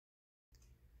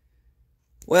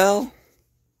Well,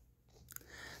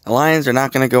 the Lions are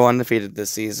not going to go undefeated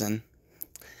this season.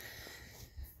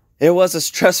 It was a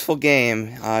stressful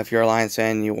game. If you're a Lions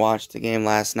fan, you watched the game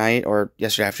last night, or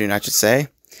yesterday afternoon, I should say.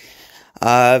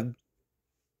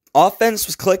 Offense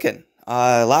was clicking.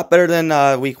 A lot better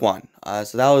than week one.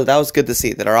 So that was good to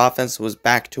see, that our offense was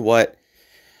back to what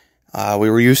we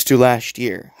were used to last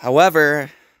year. However,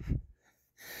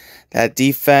 that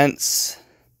defense,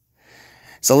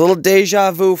 it's a little deja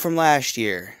vu from last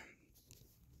year.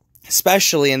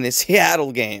 Especially in the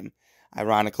Seattle game,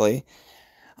 ironically.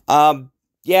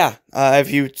 If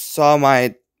you saw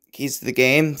my keys to the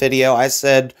game video, I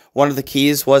said one of the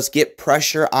keys was get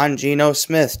pressure on Geno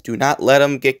Smith. Do not let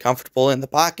him get comfortable in the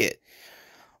pocket.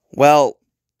 Well,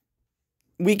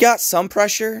 we got some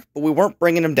pressure, but we weren't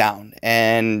bringing him down.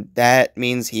 And that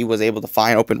means he was able to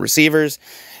find open receivers.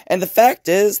 And the fact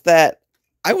is that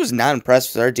I was not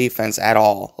impressed with our defense at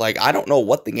all. I don't know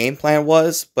what the game plan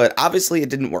was, but obviously it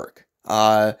didn't work.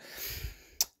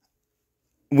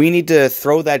 We need to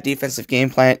throw that defensive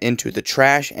game plan into the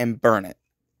trash and burn it.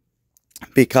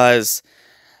 Because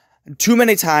too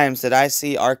many times did I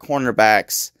see our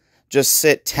cornerbacks just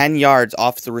sit 10 yards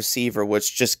off the receiver,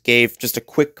 which just gave just a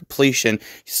quick completion,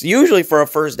 usually for a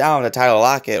first down to Tyler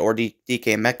Lockett or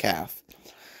DK Metcalf.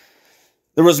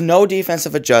 There was no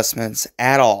defensive adjustments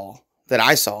at all that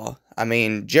I saw. I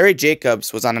mean, Jerry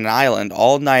Jacobs was on an island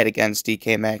all night against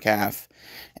DK Metcalf,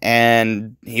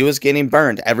 and he was getting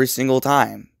burned every single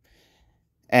time.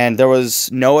 And there was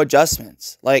no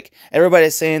adjustments.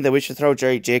 Everybody's saying that we should throw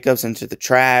Jerry Jacobs into the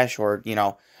trash or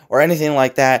anything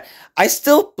like that. I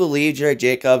still believe Jerry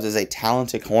Jacobs is a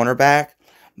talented cornerback,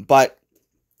 but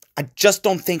I just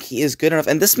don't think he is good enough.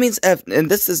 And this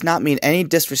does not mean any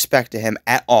disrespect to him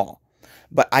at all.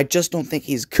 But I just don't think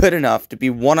he's good enough to be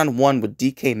one-on-one with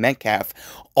DK Metcalf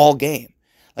all game.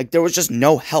 There was just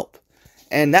no help.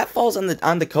 And that falls on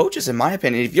the coaches, in my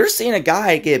opinion. If you're seeing a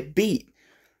guy get beat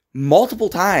multiple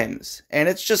times and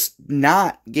it's just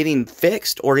not getting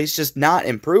fixed or he's just not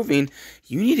improving,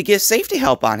 you need to get safety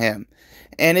help on him.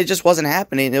 And it just wasn't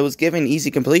happening. It was giving easy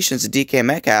completions to DK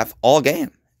Metcalf all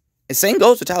game. The same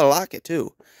goes with Tyler Lockett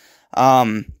too.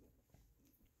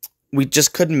 We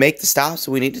just couldn't make the stops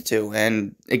we needed to.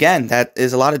 And again, that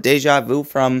is a lot of deja vu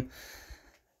from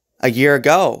a year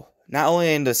ago. Not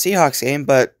only in the Seahawks game,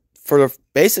 but for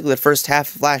basically the first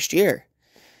half of last year.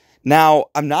 Now,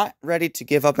 I'm not ready to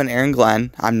give up on Aaron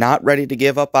Glenn. I'm not ready to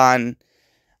give up on,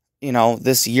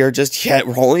 this year just yet.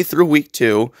 We're only through week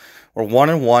 2. We're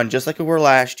 1-1, just like we were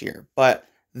last year. But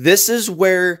this is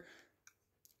where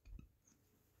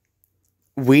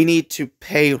we need to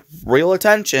pay real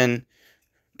attention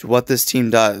to what this team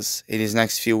does in these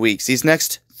next few weeks. These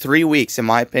next 3 weeks, in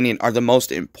my opinion, are the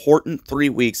most important 3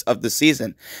 weeks of the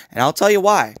season. And I'll tell you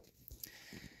why.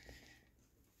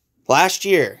 Last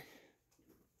year,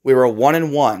 we were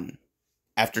 1-1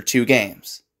 after 2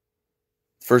 games.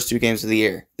 First 2 games of the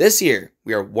year. This year,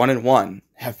 we are 1-1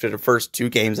 after the first 2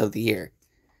 games of the year.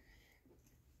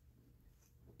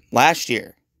 Last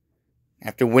year,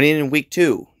 after winning in week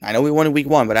 2, I know we won in week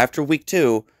 1, but after week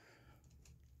 2,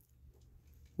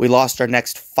 we lost our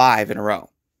next 5 in a row.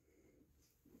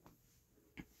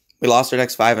 Went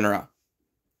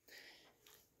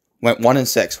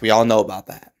 1-6. We all know about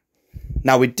that.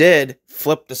 Now, we did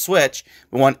flip the switch.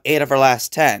 We won 8 of our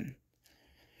last 10.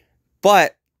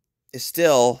 But it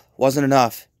still wasn't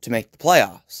enough to make the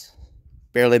playoffs.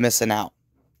 Barely missing out.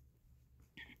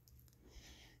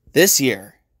 This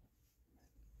year,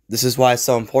 this is why it's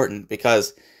so important,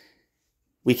 because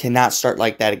we cannot start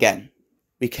like that again.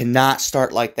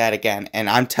 And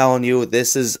I'm telling you,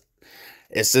 this is,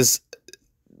 as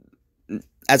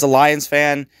a Lions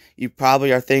fan, you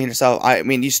probably are thinking to yourself,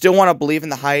 you still want to believe in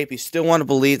the hype. You still want to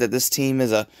believe that this team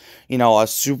is a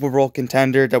Super Bowl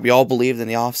contender that we all believed in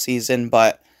the offseason.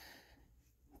 But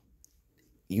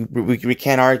we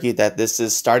can't argue that this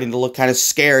is starting to look kind of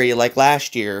scary like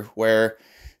last year, where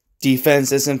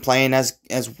defense isn't playing as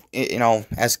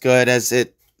good as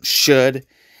it should.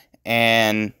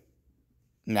 And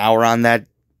now we're on that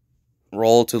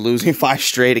roll to losing 5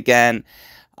 straight again.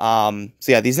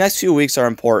 These next few weeks are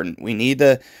important. We need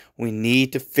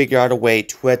to figure out a way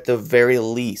to, at the very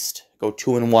least, go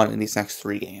 2-1 in these next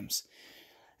 3 games.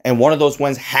 And one of those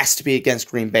wins has to be against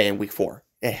Green Bay in week 4.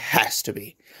 It has to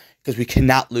be, because we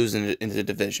cannot lose in the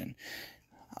division.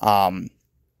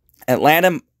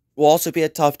 Atlanta will also be a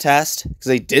tough test, because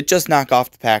they did just knock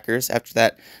off the Packers after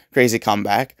that crazy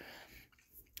comeback.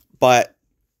 But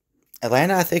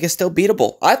Atlanta, I think, is still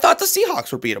beatable. I thought the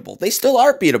Seahawks were beatable. They still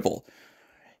are beatable.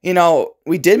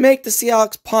 We did make the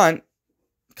Seahawks punt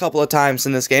couple of times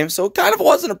in this game, so it kind of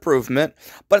was an improvement.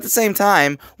 But at the same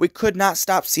time, we could not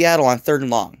stop Seattle on 3rd and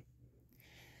long.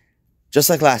 Just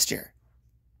like last year.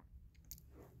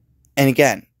 And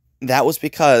again, that was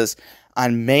because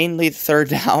on mainly 3rd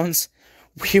downs,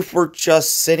 we were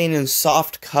just sitting in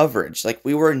soft coverage. Like,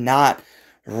 we were not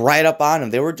right up on them.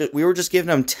 We were just giving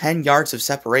them 10 yards of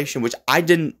separation, which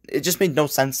it just made no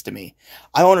sense to me.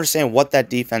 I don't understand what that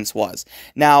defense was.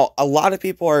 Now, a lot of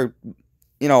people are,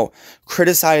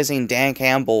 criticizing Dan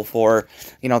Campbell for,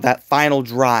 that final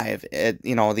drive at,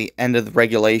 the end of the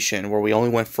regulation where we only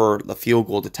went for the field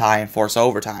goal to tie and force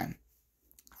overtime.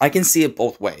 I can see it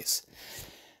both ways.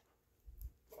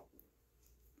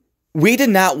 We did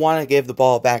not want to give the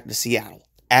ball back to Seattle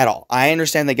at all. I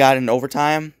understand they got it in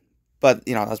overtime, but,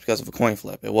 that's because of a coin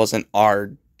flip. It wasn't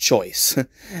our choice.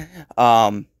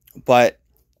 But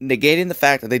negating the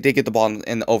fact that they did get the ball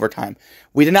in the overtime,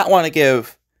 we did not want to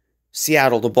give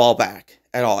Seattle the ball back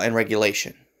at all in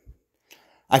regulation.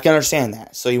 I can understand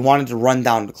that. So you wanted to run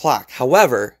down the clock.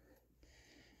 However,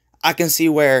 I can see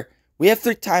where we have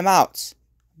 3 timeouts,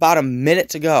 about a minute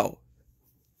to go.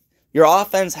 Your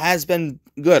offense has been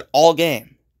good all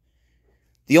game.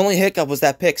 The only hiccup was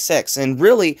that pick 6. And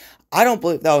really, I don't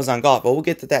believe that was on Goff, but we'll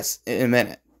get to that in a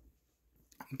minute.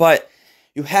 But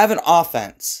you have an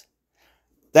offense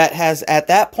that has, at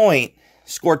that point,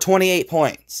 scored 28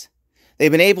 points.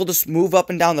 They've been able to move up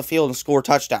and down the field and score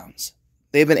touchdowns.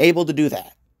 They've been able to do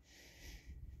that.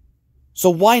 So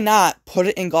why not put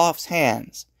it in Goff's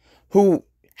hands, who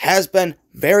has been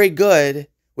very good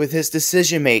with his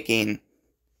decision-making,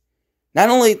 not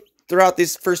only throughout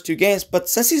these first 2 games, but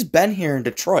since he's been here in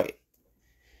Detroit.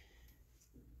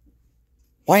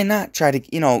 Why not try to,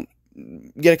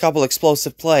 get a couple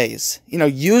explosive plays?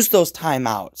 Use those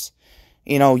timeouts.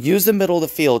 Use the middle of the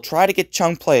field. Try to get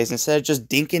chunk plays instead of just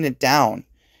dinking it down.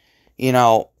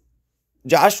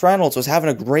 Josh Reynolds was having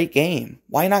a great game.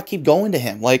 Why not keep going to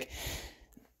him?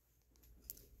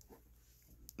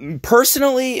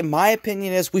 Personally, in my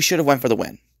opinion is we should have went for the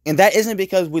win. And that isn't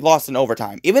because we lost in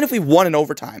overtime. Even if we won in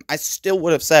overtime, I still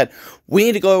would have said, we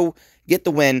need to go get the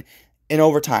win in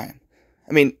overtime.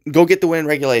 Go get the win in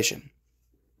regulation.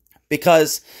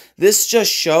 Because this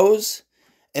just shows,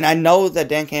 and I know that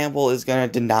Dan Campbell is going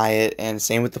to deny it, and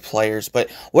same with the players, but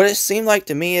what it seemed like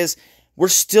to me is we're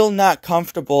still not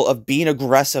comfortable of being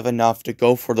aggressive enough to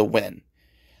go for the win.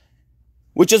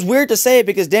 Which is weird to say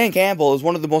because Dan Campbell is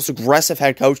one of the most aggressive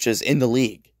head coaches in the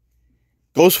league.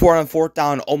 Goes for it on 4th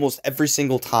down almost every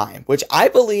single time, which I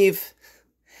believe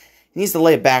he needs to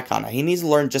lay it back on it. He needs to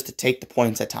learn just to take the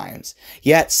points at times.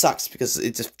 Yeah, it sucks because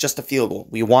it's just a field goal.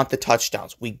 We want the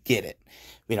touchdowns. We get it.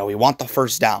 We want the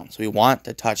first downs. We want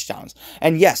the touchdowns.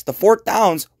 And yes, the 4th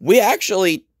downs, we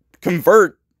actually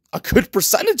convert a good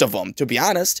percentage of them, to be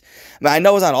honest. I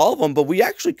know it's not all of them, but we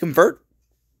actually convert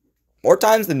more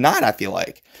times than not, I feel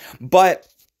like. But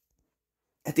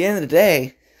at the end of the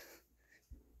day,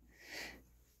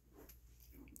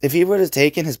 if he would have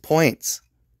taken his points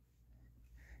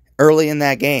early in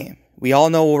that game, we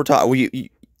all know what we're talking.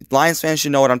 Lions fans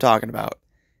should know what I'm talking about.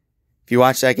 If you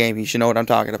watch that game, you should know what I'm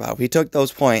talking about. If he took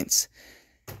those points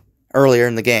earlier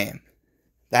in the game,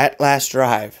 that last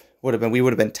drive we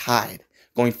would have been tied,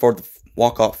 going for the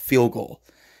walk-off field goal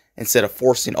instead of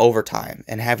forcing overtime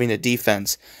and having the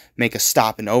defense make a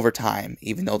stop in overtime,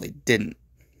 even though they didn't.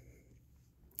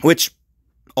 Which,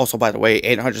 also, by the way,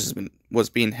 Aiden Hutchinson was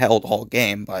being held all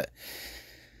game, but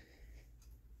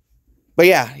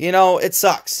yeah, it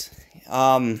sucks.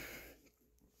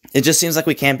 It just seems like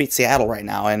we can't beat Seattle right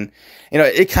now, and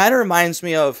it kind of reminds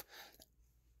me of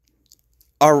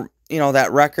our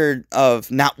that record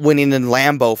of not winning in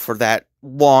Lambeau for that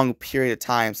long period of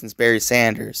time since Barry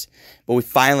Sanders, but we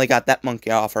finally got that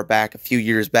monkey off our back a few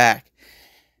years back.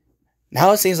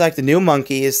 Now it seems like the new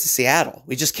monkey is to Seattle.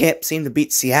 We just can't seem to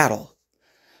beat Seattle.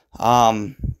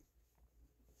 But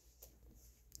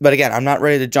again, I'm not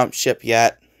ready to jump ship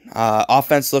yet.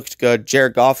 Offense looked good.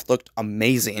 Jared Goff looked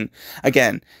amazing.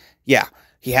 Again, yeah,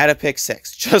 he had a pick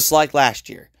 6, just like last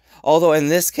year. Although in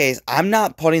this case, I'm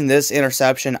not putting this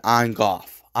interception on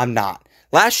Goff. I'm not.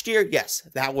 Last year, yes,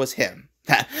 that was him.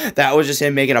 That was just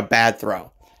him making a bad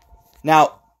throw.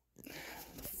 Now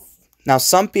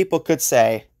some people could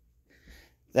say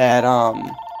that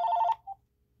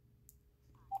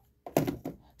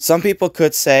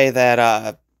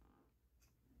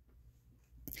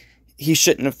he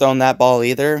shouldn't have thrown that ball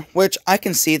either, which I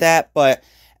can see that, but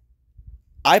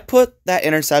I put that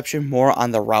interception more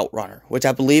on the route runner, which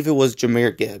I believe it was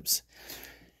Jahmyr Gibbs.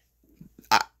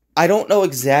 I I don't know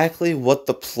exactly what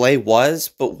the play was,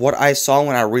 but what I saw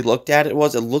when I relooked at it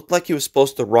was it looked like he was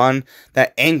supposed to run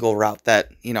that angle route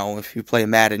that, if you play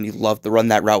Madden, you love to run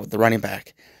that route with the running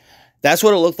back. That's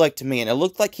what it looked like to me, and it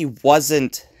looked like he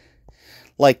wasn't,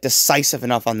 decisive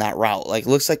enough on that route. It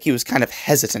looks like he was kind of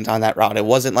hesitant on that route. It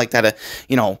wasn't like that,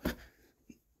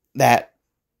 that,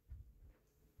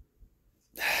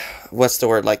 what's the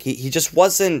word? He just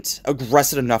wasn't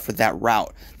aggressive enough for that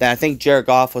route that I think Jared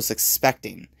Goff was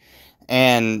expecting.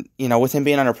 And, with him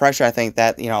being under pressure, I think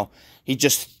that, he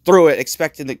just threw it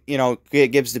expecting,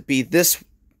 Gibbs to be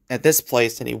at this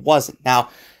place, and he wasn't. Now,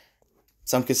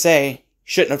 some could say,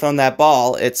 shouldn't have thrown that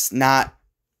ball. It's not,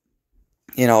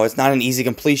 it's not an easy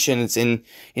completion. It's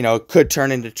it could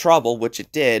turn into trouble, which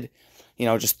it did,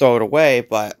 just throw it away.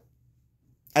 But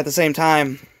at the same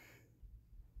time,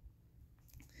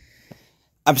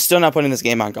 I'm still not putting this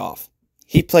game on Goff.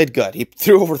 He played good. He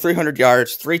threw over 300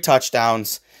 yards, 3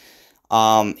 touchdowns.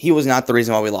 He was not the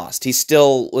reason why we lost. He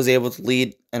still was able to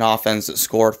lead an offense that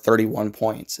scored 31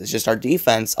 points. It's just our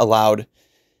defense allowed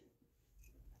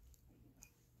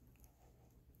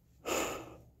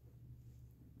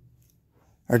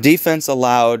Our defense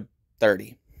allowed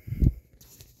 30.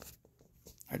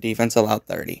 Our defense allowed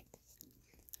 30.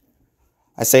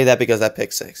 I say that because that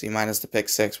pick 6. You minus the pick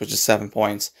 6, which is 7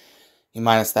 points. You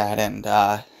minus that, and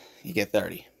you get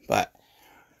 30. But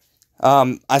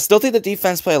I still think the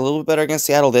defense played a little bit better against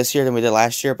Seattle this year than we did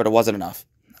last year, but it wasn't enough.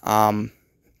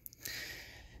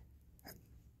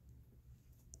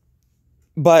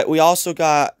 But we also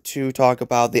got to talk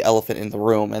about the elephant in the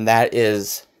room, and that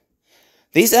is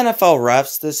these NFL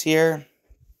refs this year,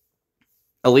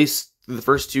 at least the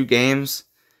first 2 games,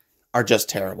 are just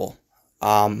terrible.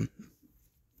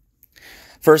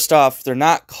 First off, they're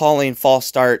not calling false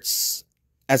starts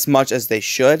as much as they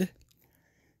should.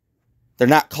 They're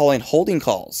not calling holding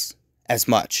calls as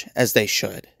much as they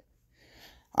should.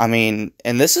 I mean,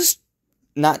 and this is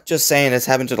not just saying it's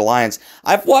happened to the Lions.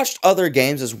 I've watched other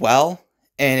games as well,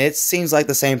 and it seems like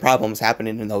the same problem is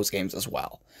happening in those games as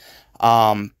well.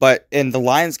 But in the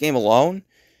Lions game alone,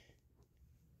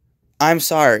 I'm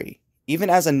sorry. Even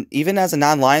as a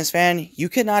non-Lions fan, you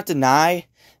cannot deny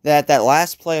that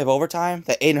last play of overtime,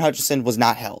 that Aiden Hutchinson was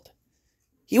not held.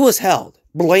 He was held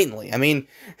blatantly. I mean,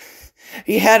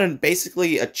 he had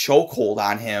basically a chokehold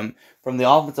on him from the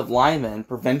offensive lineman,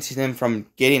 preventing him from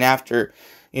getting after,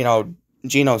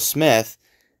 Geno Smith.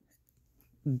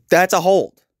 That's a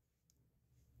hold.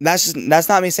 That's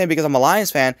not me saying because I'm a Lions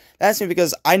fan. That's me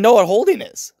because I know what holding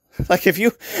is. If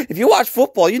you watch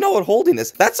football, you know what holding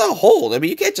is. That's a hold. I mean,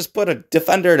 you can't just put a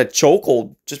defender in a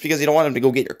chokehold just because you don't want him to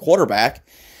go get your quarterback.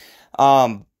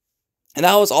 And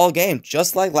that was all game,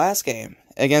 just like last game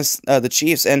against the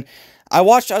Chiefs. And I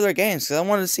watched other games because I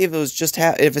wanted to see if it was just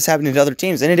if it's happening to other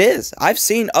teams, and it is. I've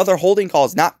seen other holding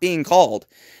calls not being called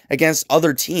against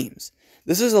other teams.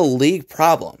 This is a league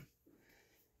problem,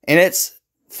 and it's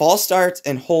false starts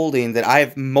and holding that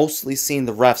I've mostly seen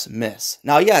the refs miss.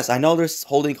 Now, yes, I know there's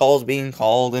holding calls being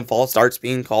called and false starts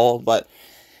being called, but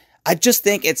I just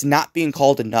think it's not being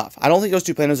called enough. I don't think those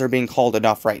 2 penalties are being called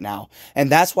enough right now. And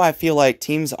that's why I feel like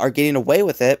teams are getting away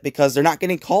with it, because they're not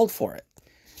getting called for it.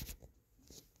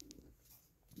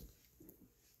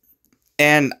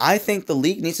 And I think the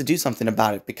league needs to do something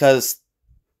about it, because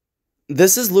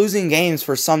this is losing games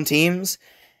for some teams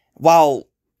while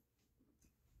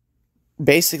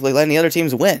basically letting the other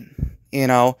teams win.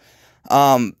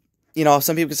 Some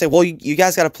people can say, well, you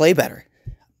guys got to play better.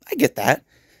 I get that.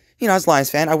 As a Lions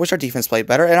fan, I wish our defense played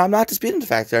better, and I'm not disputing the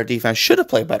fact that our defense should have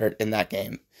played better in that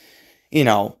game.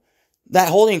 That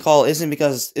holding call isn't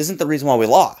the reason why we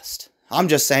lost. I'm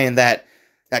just saying that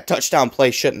touchdown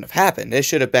play shouldn't have happened. It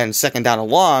should have been 2nd down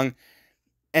and long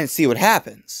and see what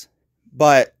happens.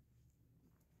 But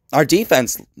our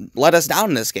defense let us down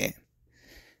in this game.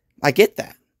 I get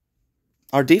that.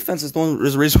 Our defense is the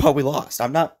reason why we lost.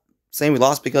 I'm not saying we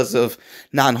lost because of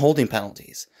non-holding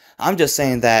penalties. I'm just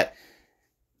saying that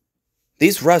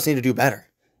these refs need to do better.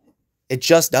 It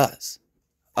just does.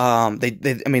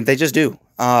 They just do.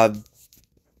 Because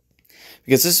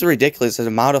this is ridiculous, the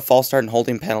amount of false start and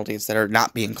holding penalties that are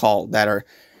not being called, that are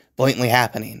blatantly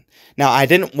happening. Now, I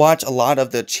didn't watch a lot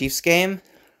of the Chiefs game.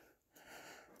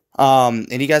 And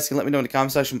you guys can let me know in the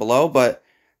comment section below, but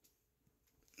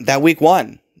that week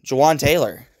 1, Jawan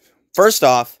Taylor, first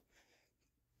off,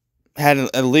 had an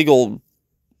illegal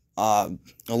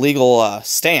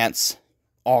stance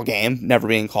all game, never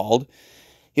being called.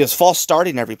 He was false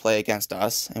starting every play against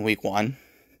us in week 1.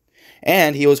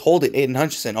 And he was holding Aiden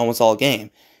Hutchinson almost all game.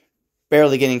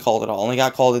 Barely getting called at all. Only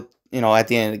got called, at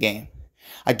the end of the game.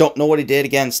 I don't know what he did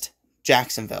against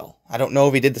Jacksonville. I don't know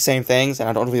if he did the same things, and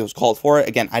I don't know if he was called for it.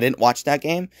 Again, I didn't watch that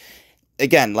game.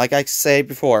 Again, like I say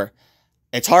before,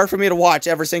 it's hard for me to watch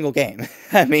every single game.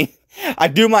 I mean, I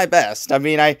do my best. I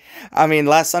mean,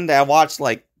 last Sunday I watched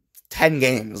like 10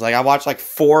 games. Like I watched like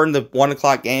 4 in the 1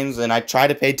 o'clock games, and I try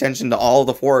to pay attention to all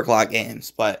the 4 o'clock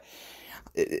games, but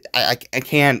I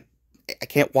can't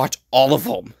watch all of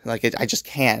them. Like I just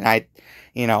can't.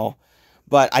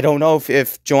 But I don't know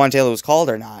if Jawaan Taylor was called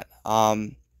or not.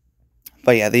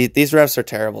 But yeah, these refs are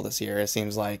terrible this year, it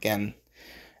seems like. And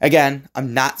again,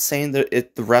 I'm not saying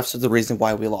that the refs are the reason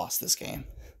why we lost this game.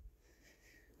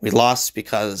 We lost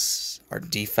because our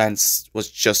defense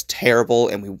was just terrible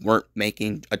and we weren't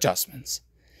making adjustments.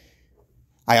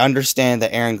 I understand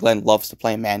that Aaron Glenn loves to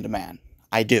play man-to-man.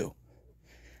 I do.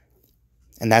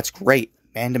 And that's great.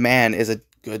 Man-to-man is a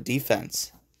good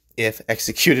defense if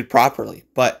executed properly.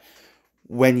 But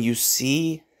when you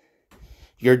see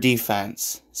your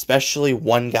defense, especially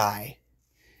one guy,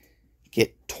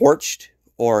 get torched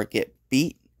or get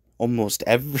beat almost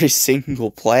every single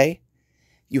play,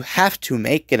 you have to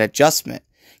make an adjustment.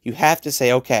 You have to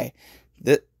say, okay,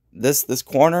 this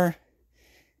corner,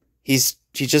 he's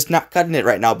just not cutting it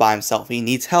right now by himself. He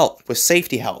needs help with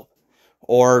safety help,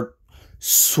 or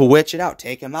switch it out,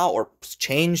 take him out, or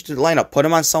change the lineup, put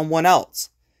him on someone else.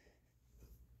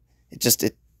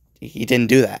 He didn't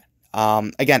do that.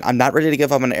 Again, I'm not ready to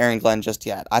give up on Aaron Glenn just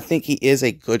yet. I think he is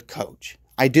a good coach.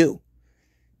 I do.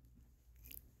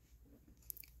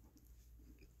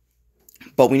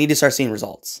 But we need to start seeing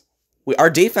results. Our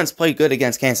defense played good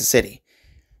against Kansas City.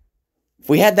 If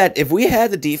we had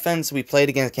the defense we played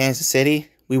against Kansas City,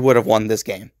 we would have won this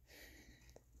game.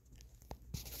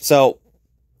 So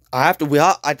I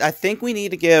think we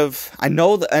need to give. I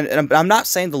know that, and I'm not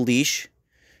saying the leash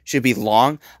should be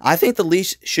long. I think the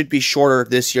leash should be shorter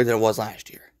this year than it was last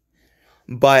year.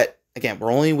 But again,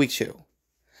 we're only in week 2.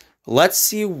 Let's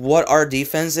see what our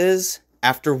defense is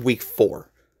after week 4.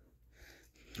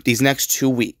 These next 2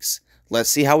 weeks. Let's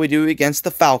see how we do against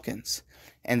the Falcons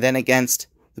and then against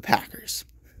the Packers.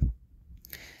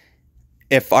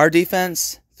 If our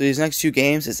defense through these next 2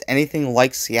 games is anything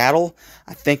like Seattle,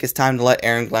 I think it's time to let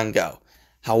Aaron Glenn go.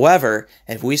 However,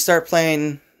 if we start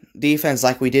playing defense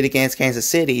like we did against Kansas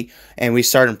City and we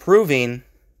start improving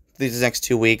these next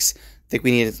 2 weeks, I think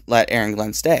we need to let Aaron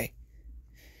Glenn stay.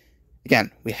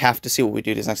 Again, we have to see what we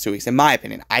do these next 2 weeks. In my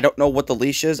opinion, I don't know what the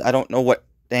leash is. I don't know what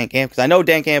Dan Campbell, because I know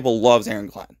Dan Campbell loves Aaron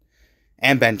Glenn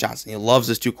and Ben Johnson. He loves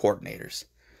his 2 coordinators.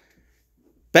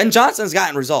 Ben Johnson's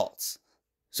gotten results,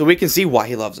 so we can see why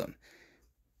he loves him.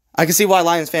 I can see why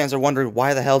Lions fans are wondering,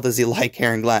 why the hell does he like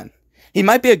Aaron Glenn? He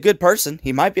might be a good person.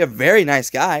 He might be a very nice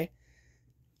guy.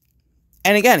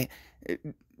 And again,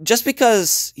 just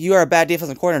because you are a bad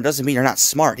defensive coordinator doesn't mean you're not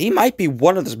smart. He might be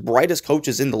one of the brightest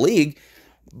coaches in the league,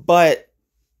 but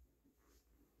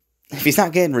if he's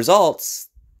not getting results,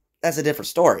 that's a different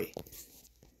story.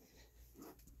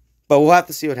 But we'll have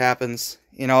to see what happens.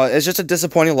 It's just a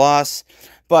disappointing loss.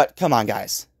 But come on,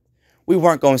 guys. We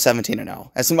weren't going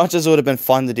 17-0. As much as it would have been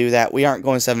fun to do that, we aren't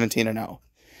going 17-0.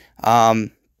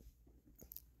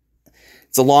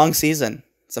 It's a long season.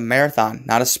 It's a marathon,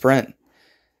 not a sprint.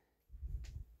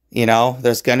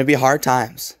 There's going to be hard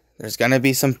times. There's going to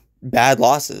be some bad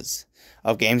losses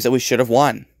of games that we should have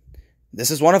won. This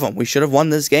is one of them. We should have won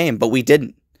this game, but we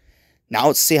didn't. Now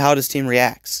let's see how this team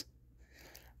reacts.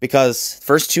 Because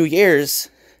first 2 years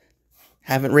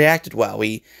haven't reacted well.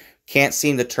 We can't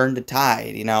seem to turn the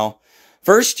tide,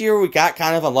 First year we got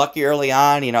kind of unlucky early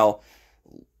on,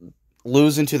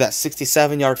 losing to that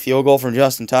 67-yard field goal from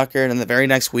Justin Tucker, and then the very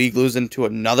next week losing to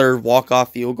another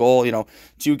walk-off field goal.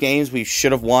 2 games we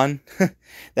should have won.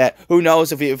 That who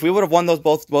knows, if we would have won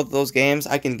both of those games,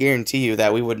 I can guarantee you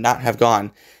that we would not have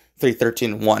gone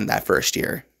 3-13-1 that first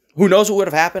year. Who knows what would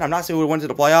have happened? I'm not saying we would have went to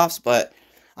the playoffs, but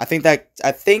I think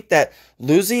that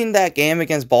losing that game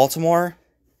against Baltimore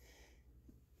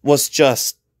was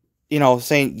just,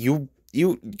 saying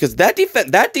because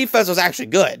that defense was actually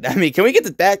good. I mean, can we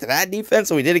get back to that defense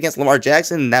that we did against Lamar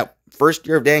Jackson in that first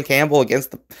year of Dan Campbell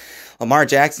against Lamar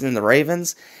Jackson and the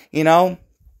Ravens,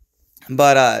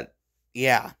 But,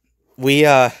 yeah,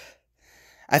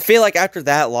 I feel like after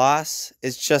that loss,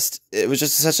 it was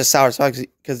just such a sour spot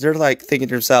because they're like thinking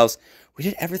to themselves, we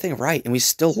did everything right and we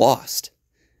still lost.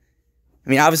 I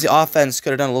mean, obviously offense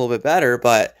could have done a little bit better,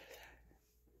 but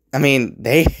I mean,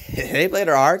 they played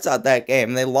their hearts out that game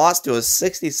and they lost to a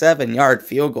 67-yard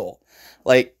field goal.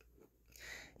 Like,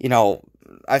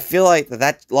 I feel like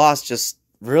that loss just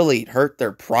really hurt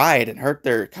their pride and hurt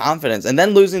their confidence. And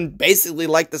then losing basically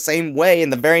like the same way in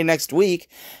the very next week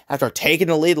after taking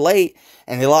the lead late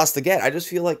and they lost again. I just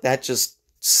feel like that just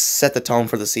set the tone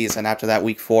for the season after that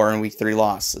week 4 and week 3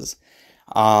 losses.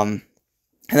 And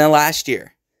then last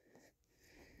year,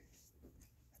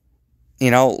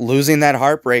 losing that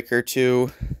heartbreaker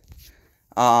to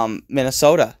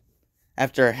Minnesota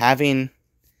after having,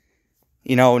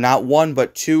 not one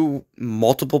but two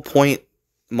multiple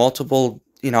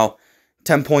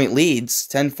 10-point leads,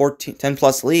 10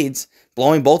 plus leads,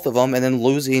 blowing both of them and then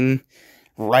losing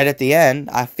right at the end.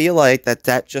 I feel like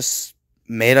that just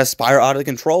made us spiral out of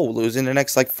control, losing the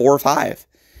next 4 or 5.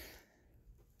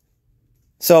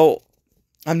 So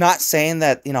I'm not saying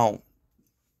that,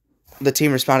 the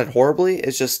team responded horribly.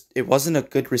 It's just, it wasn't a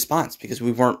good response because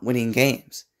we weren't winning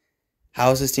games. How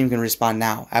is this team going to respond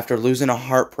now after losing a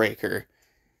heartbreaker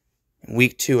in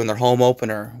week 2 in their home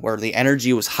opener where the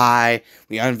energy was high?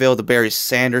 We unveiled the Barry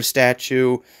Sanders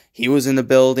statue. He was in the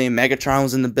building. Megatron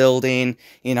was in the building.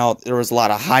 There was a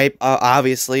lot of hype,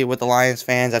 obviously, with the Lions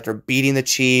fans after beating the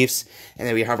Chiefs. And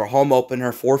then we have our home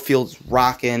opener, Ford Field's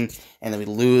rocking, and then we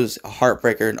lose a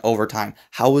heartbreaker in overtime.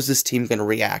 How is this team going to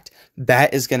react?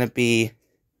 That is going to be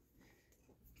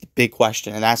the big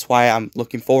question. And that's why I'm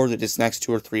looking forward to this next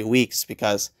 2 or 3 weeks,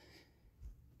 because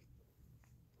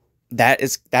I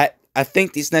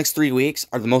think these next 3 weeks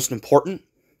are the most important.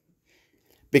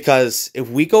 Because if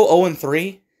we go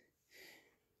 0-3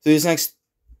 through these next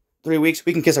 3 weeks,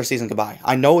 we can kiss our season goodbye.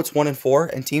 I know it's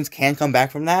 1-4, and teams can come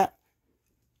back from that,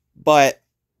 but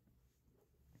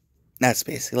that's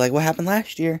basically what happened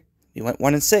last year. We went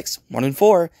 1-6,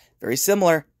 1-4, very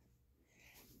similar.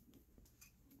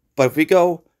 But if we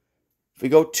go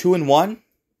 2-1,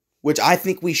 which I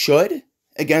think we should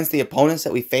against the opponents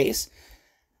that we face,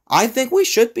 I think we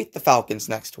should beat the Falcons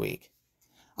next week.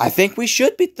 I think we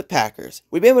should beat the Packers.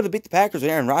 We'd be able to beat the Packers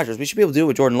with Aaron Rodgers. We should be able to do it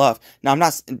with Jordan Love. Now,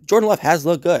 Jordan Love has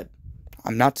looked good.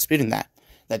 I'm not disputing that.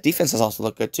 That defense has also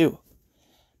looked good too.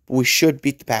 But we should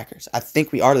beat the Packers. I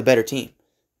think we are the better team.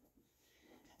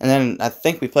 And then I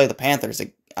think we play the Panthers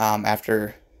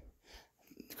after.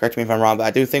 Correct me if I'm wrong, but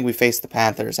I do think we faced the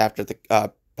Panthers after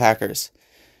the Packers.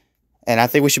 And I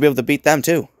think we should be able to beat them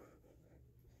too.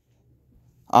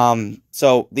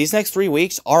 So these next 3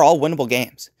 weeks are all winnable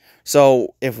games.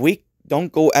 So if we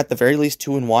don't go at the very least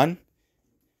 2-1,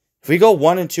 if we go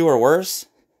 1-2 or worse,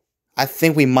 I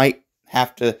think we might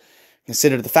have to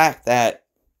consider the fact that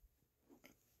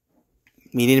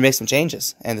we need to make some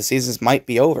changes and the seasons might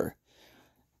be over.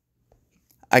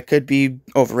 I could be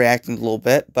overreacting a little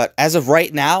bit, but as of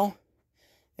right now,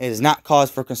 it is not cause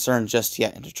for concern just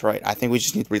yet in Detroit. I think we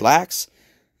just need to relax,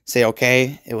 say,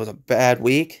 okay, it was a bad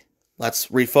week. Let's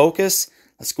refocus.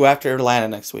 Let's go after Atlanta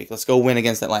next week. Let's go win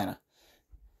against Atlanta.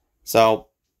 So,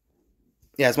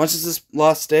 yeah, as much as this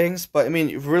loss stings, but, if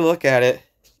we really look at it,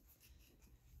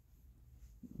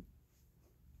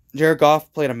 Jared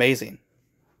Goff played amazing.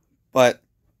 But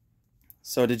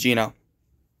so did Geno.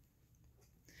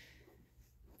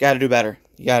 Got to do better.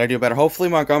 You got to do better. Hopefully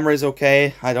Montgomery's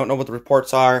okay. I don't know what the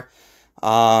reports are.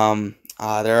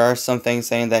 There are some things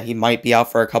saying that he might be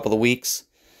out for a couple of weeks,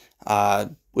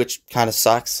 which kind of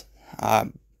sucks.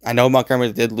 I know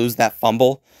Montgomery did lose that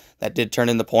fumble that did turn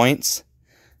into points.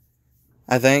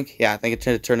 I think. Yeah, I think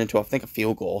it turned into, a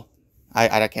field goal.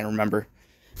 I can't remember.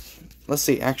 Let's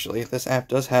see. Actually, this app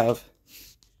does have...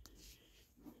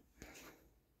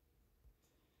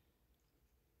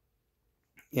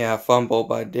 Yeah, fumble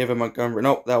by David Montgomery.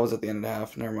 Nope, that was at the end of the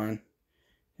half. Never mind.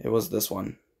 It was this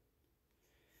one.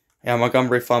 Yeah,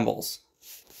 Montgomery fumbles.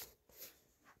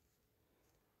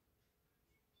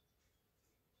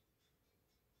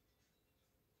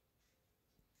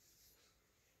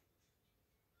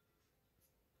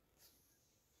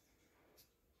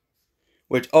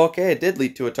 Which, okay, it did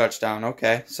lead to a touchdown.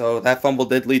 Okay, so that fumble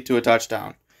did lead to a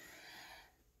touchdown.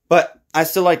 But I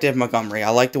still like David Montgomery. I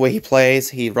like the way he plays.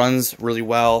 He runs really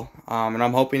well. And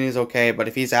I'm hoping he's okay. But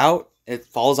if he's out, it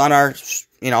falls on our,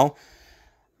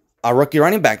 our rookie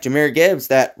running back, Jahmyr Gibbs,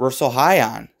 that we're so high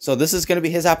on. So this is going to be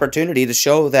his opportunity to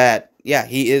show that, yeah,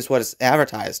 he is what is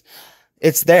advertised.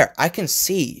 It's there. I can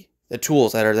see the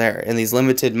tools that are there in these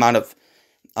limited amount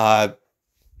of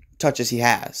touches he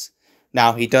has.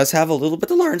 Now, he does have a little bit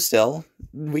to learn still.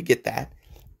 We get that.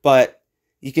 But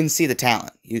you can see the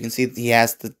talent. You can see that he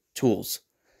has the tools.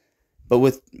 But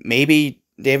with maybe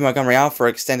David Montgomery out for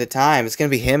extended time, it's going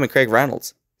to be him and Craig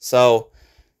Reynolds. So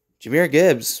Jahmyr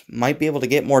Gibbs might be able to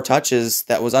get more touches.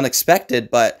 That was unexpected,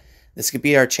 but this could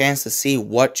be our chance to see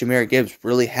what Jahmyr Gibbs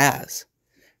really has.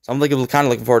 So I'm kind of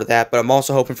looking forward to that, but I'm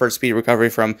also hoping for a speedy recovery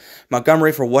from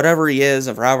Montgomery for whatever he is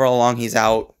and for however long he's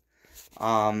out.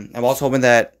 I'm also hoping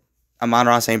that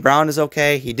Amon-Ra St. Brown is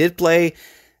okay. He did play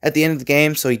at the end of the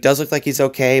game, so he does look like he's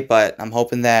okay, but I'm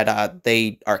hoping that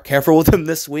they are careful with him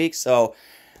this week, so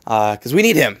because we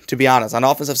need him, to be honest. On the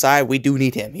offensive side, we do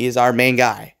need him. He is our main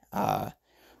guy.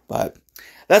 But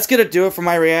that's going to do it for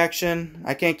my reaction.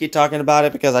 I can't keep talking about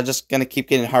it because I'm just going to keep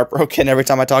getting heartbroken every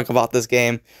time I talk about this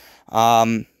game.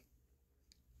 Lions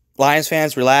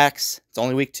fans, relax. It's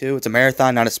only week 2. It's a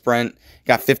marathon, not a sprint. You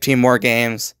got 15 more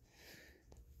games.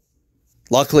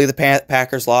 Luckily, the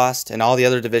Packers lost, and all the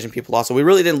other division people lost. So we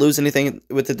really didn't lose anything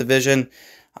with the division.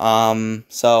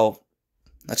 So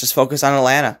let's just focus on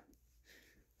Atlanta,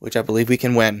 which I believe we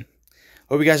can win.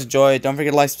 Hope you guys enjoyed. Don't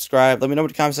forget to like, subscribe. Let me know in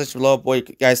the comment section below what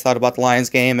you guys thought about the Lions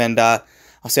game, and I'll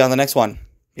see you on the next one.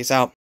 Peace out.